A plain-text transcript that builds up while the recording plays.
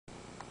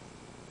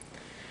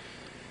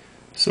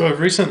So I've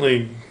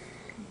recently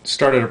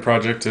started a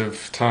project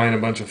of tying a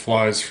bunch of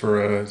flies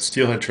for a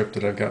steelhead trip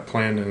that I've got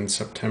planned in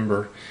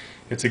September.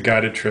 It's a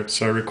guided trip,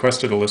 so I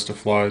requested a list of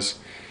flies.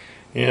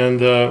 And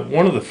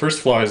one of the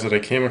first flies that I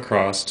came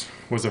across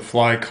was a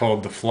fly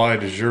called the fly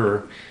de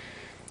jour.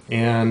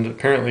 And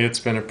apparently it's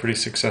been a pretty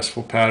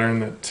successful pattern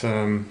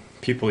that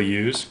people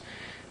use.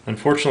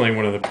 Unfortunately,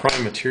 one of the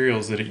prime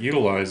materials that it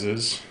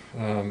utilizes,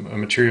 a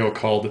material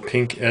called the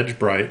pink edge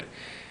bright,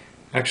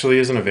 actually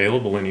isn't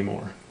available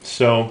anymore.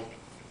 So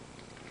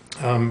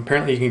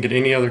apparently you can get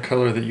any other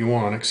color that you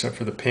want except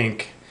for the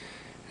pink,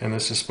 and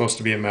this is supposed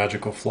to be a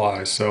magical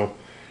fly. So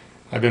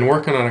I've been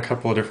working on a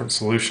couple of different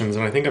solutions,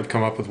 and I think I've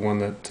come up with one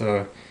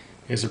that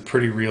is a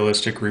pretty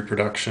realistic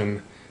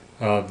reproduction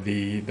of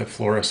the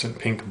fluorescent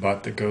pink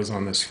butt that goes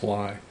on this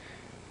fly.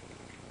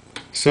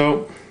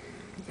 So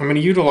I'm going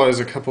to utilize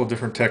a couple of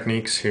different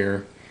techniques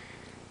here,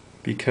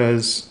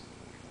 because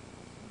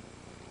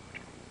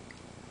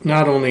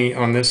not only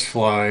on this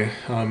fly,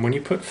 when you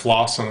put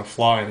floss on a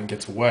fly and it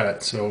gets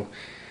wet, so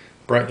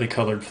brightly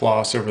colored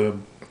floss over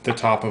the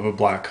top of a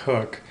black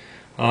hook,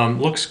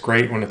 looks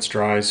great when it's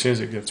dry. As soon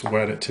as it gets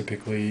wet, it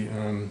typically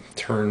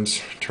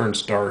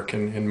turns dark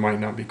and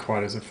might not be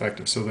quite as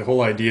effective. So the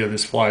whole idea of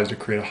this fly is to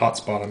create a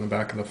hotspot on the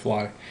back of the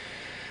fly.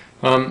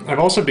 I've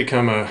also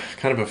become a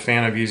kind of a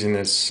fan of using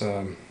this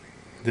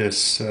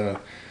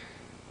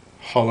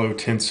hollow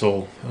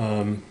tinsel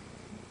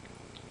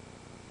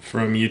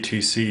from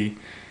UTC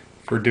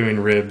for doing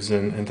ribs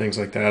and things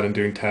like that, and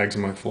doing tags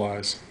on my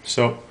flies.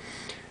 So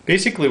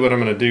basically what I'm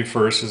going to do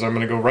first is I'm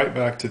going to go right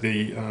back to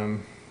the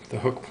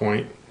hook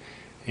point,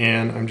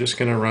 and I'm just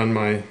going to run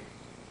my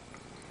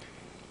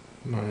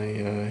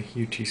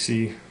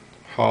UTC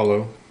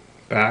hollow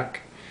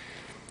back,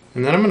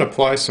 and then I'm going to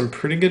apply some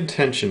pretty good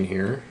tension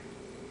here,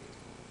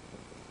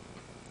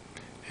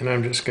 and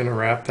I'm just going to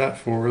wrap that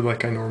forward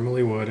like I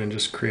normally would and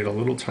just create a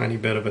little tiny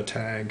bit of a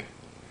tag.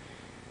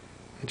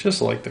 I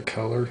just like the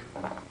color,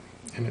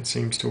 and it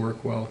seems to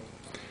work well.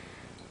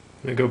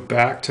 I'm going to go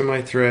back to my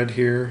thread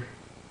here.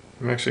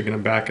 I'm actually going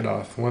to back it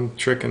off. One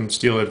trick in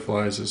steelhead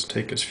flies is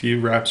take as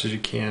few wraps as you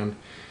can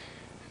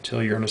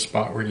until you're in a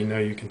spot where you know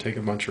you can take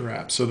a bunch of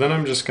wraps. So then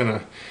I'm just going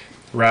to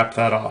wrap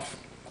that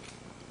off.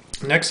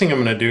 Next thing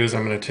I'm going to do is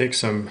I'm going to take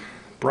some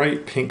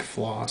bright pink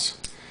floss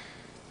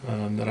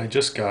that I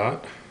just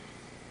got.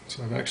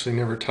 So I've actually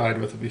never tied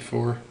with it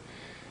before.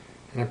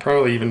 And I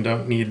probably even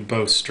don't need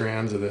both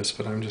strands of this,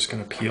 but I'm just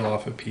going to peel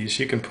off a piece.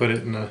 You can put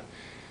it in a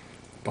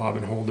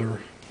bobbin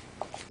holder.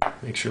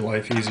 Makes your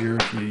life easier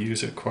if you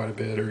use it quite a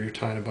bit, or you're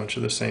tying a bunch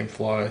of the same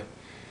fly.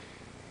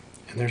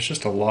 And there's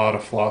just a lot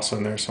of floss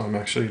in there, so I'm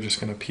actually just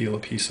going to peel a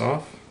piece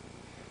off.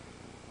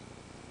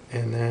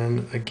 And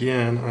then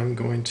again, I'm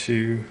going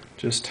to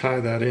just tie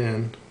that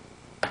in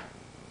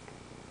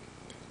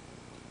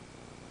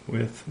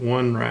with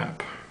one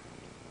wrap.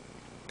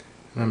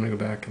 And I'm going to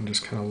go back and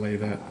just kind of lay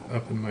that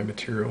up in my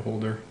material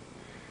holder.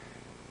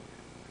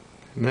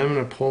 And then I'm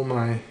going to pull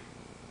my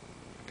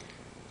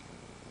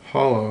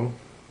hollow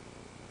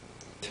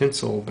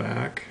tinsel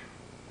back,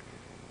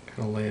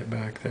 kind of lay it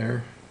back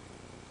there.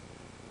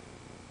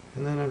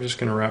 And then I'm just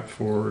going to wrap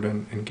forward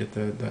and get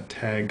that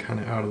tag kind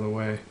of out of the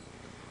way.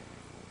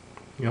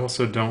 You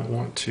also don't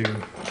want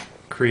to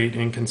create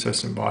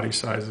inconsistent body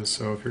sizes,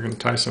 so if you're going to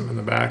tie something in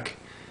the back,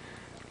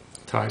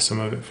 tie some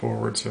of it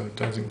forward so it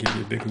doesn't give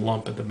you a big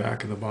lump at the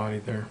back of the body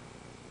there.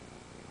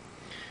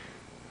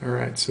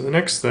 Alright, so the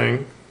next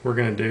thing we're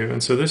going to do,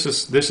 and so this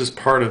is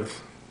part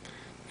of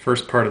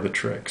first part of the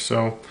trick.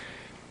 So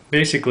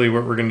basically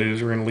what we're going to do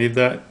is we're going to leave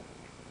that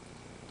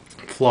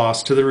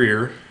floss to the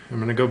rear. I'm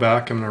going to go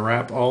back, I'm going to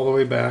wrap all the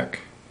way back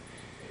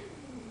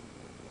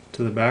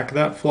to the back of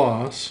that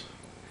floss,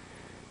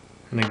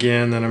 and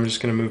again then I'm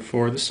just going to move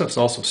forward. This stuff's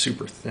also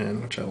super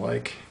thin, which I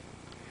like.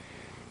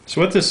 So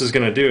what this is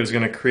going to do is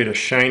going to create a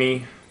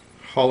shiny,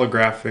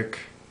 holographic,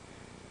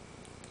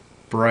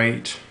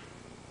 bright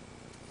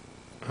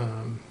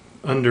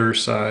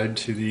underside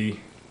to the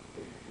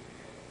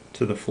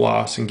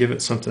floss, and give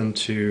it something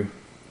to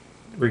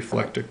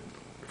reflect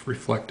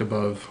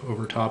above,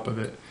 over top of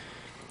it.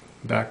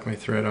 Back my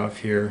thread off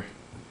here,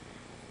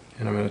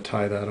 and I'm going to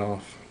tie that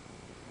off.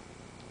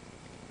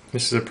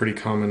 This is a pretty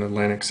common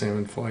Atlantic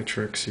salmon fly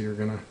trick, so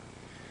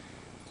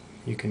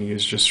you can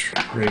use just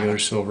regular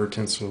silver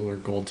tinsel or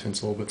gold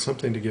tinsel, but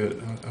something to give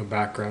it a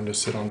background to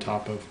sit on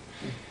top of.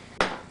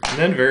 And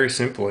then very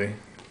simply,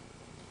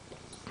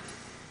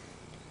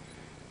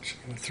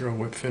 just going to throw a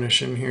whip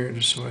finish in here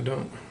just so I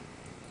don't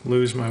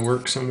lose my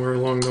work somewhere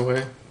along the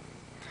way.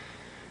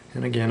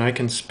 And again, I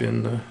can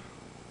spin the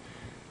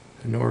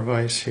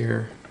Nor-Vise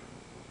here.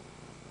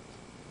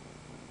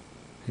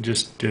 I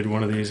just did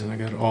one of these and I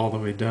got it all the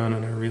way done,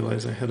 and I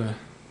realized I had a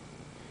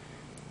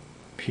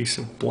piece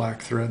of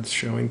black threads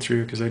showing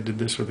through because I did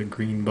this with a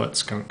green butt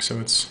skunk, so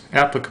it's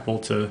applicable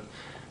to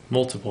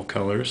multiple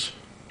colors.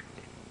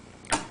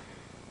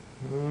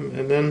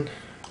 And then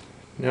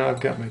now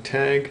I've got my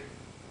tag.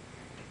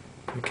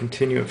 I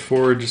continue it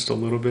forward just a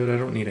little bit. I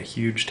don't need a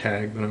huge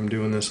tag, but I'm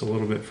doing this a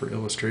little bit for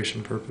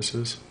illustration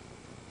purposes.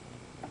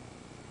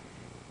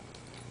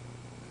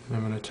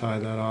 I'm going to tie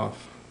that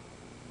off.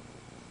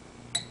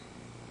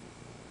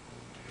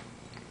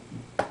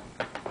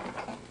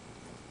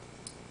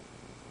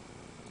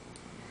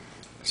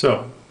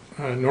 So,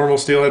 normal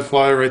steelhead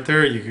fly right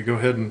there. You could go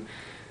ahead and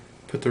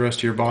put the rest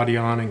of your body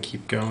on and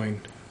keep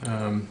going.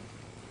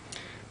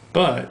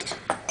 But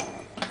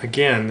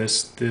again,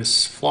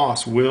 this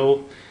floss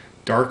will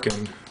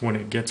darken when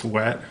it gets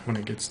wet, when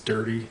it gets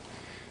dirty,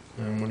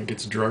 when it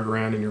gets drug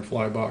around in your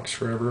fly box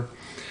forever.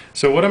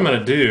 So what I'm going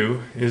to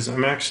do is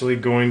I'm actually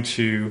going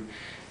to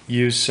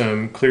use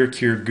some clear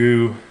cure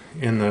goo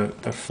in the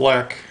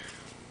fleck,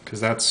 because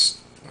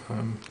that's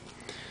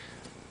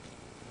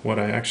what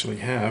I actually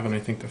have, and I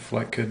think the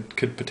fleck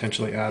could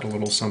potentially add a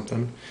little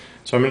something.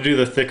 So I'm going to do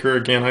the thicker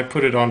again. I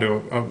put it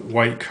onto a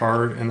white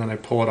card and then I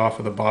pull it off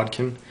of the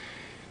bodkin,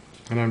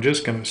 and I'm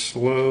just going to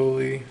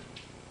slowly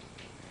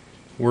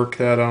work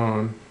that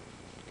on.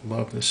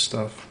 Love this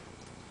stuff.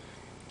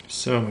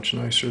 So much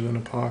nicer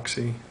than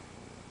epoxy.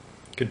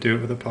 Could do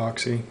it with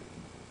epoxy.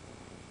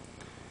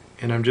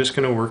 And I'm just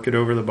going to work it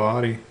over the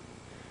body.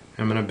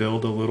 I'm going to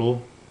build a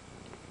little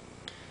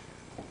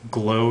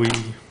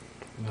glowy,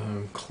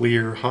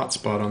 clear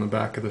hotspot on the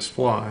back of this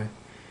fly,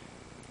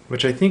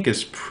 which I think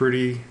is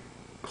pretty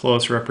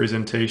close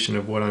representation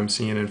of what I'm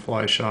seeing in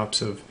fly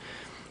shops of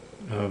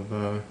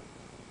the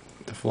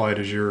fly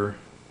de jour,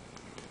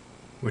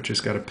 which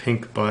has got a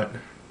pink butt,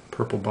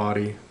 purple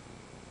body.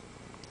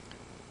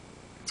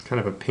 It's kind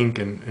of a pink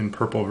and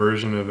purple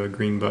version of a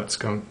green butt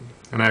skunk.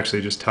 And I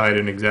actually just tied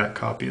an exact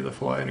copy of the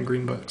fly in a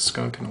green butt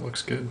skunk, and it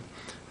looks good.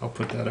 I'll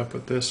put that up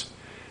with this.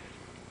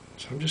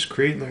 So I'm just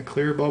creating that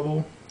clear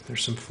bubble.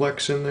 There's some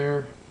flecks in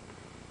there.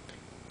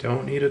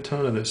 Don't need a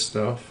ton of this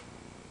stuff.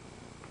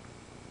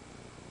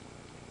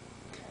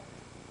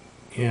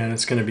 And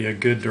it's going to be a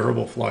good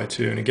durable fly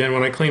too. And again,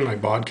 when I clean my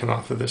bodkin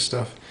off of this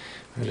stuff,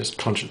 I just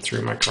punch it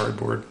through my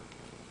cardboard.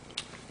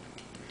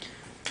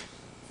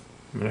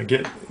 I'm going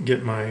to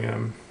get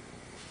my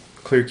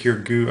clear cure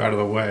goo out of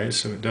the way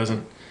so it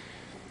doesn't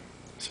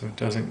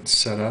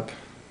set up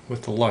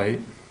with the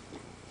light.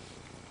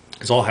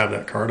 Because I'll have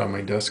that card on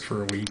my desk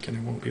for a week and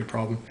it won't be a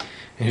problem.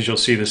 And as you'll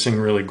see, this thing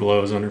really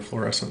glows under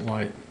fluorescent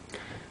light.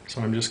 So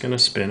I'm just going to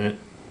spin it,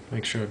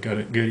 make sure I've got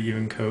a good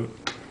even coat.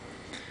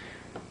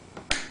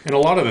 And a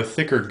lot of the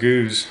thicker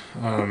goos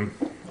are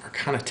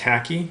kind of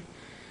tacky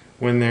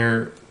when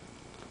they're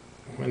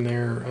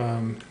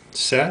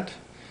set.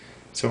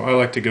 So I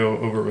like to go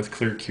over with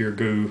clear cure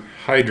goo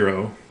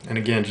hydro, and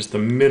again, just the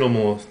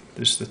minimal,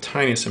 just the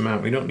tiniest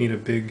amount. We don't need a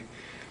big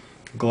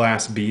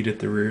glass bead at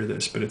the rear of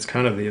this, but it's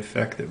kind of the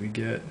effect that we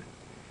get,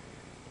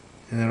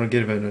 and that'll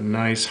give it a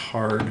nice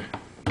hard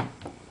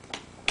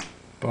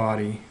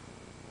body.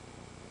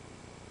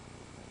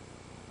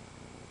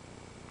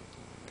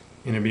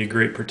 And it'll be a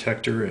great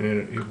protector, and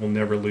it will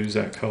never lose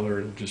that color.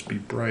 It'll just be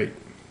bright,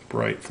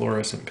 bright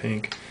fluorescent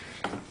pink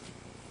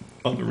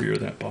on the rear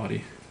of that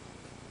body.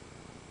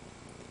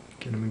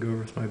 Again, I'm going to go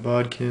over with my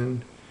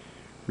bodkin.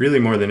 Really,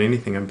 more than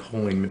anything, I'm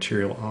pulling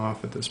material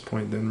off at this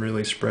point, then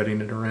really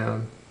spreading it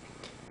around.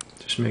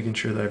 Just making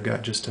sure that I've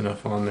got just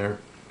enough on there.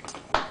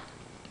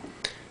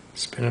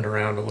 Spin it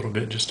around a little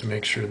bit just to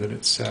make sure that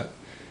it's set.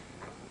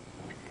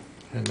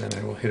 And then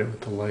I will hit it with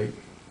the light.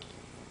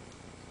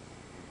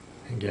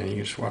 Again,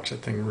 you just watch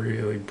that thing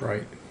really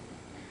bright.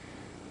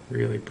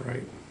 Really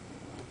bright.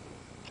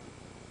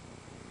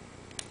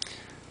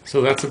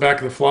 So that's the back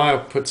of the fly. I'll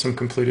put some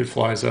completed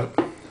flies up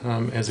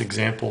as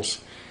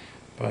examples.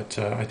 But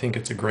I think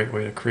it's a great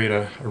way to create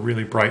a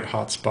really bright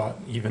hot spot,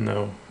 even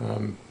though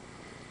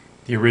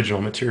the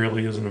original material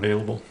isn't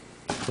available.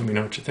 Let me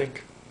know what you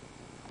think.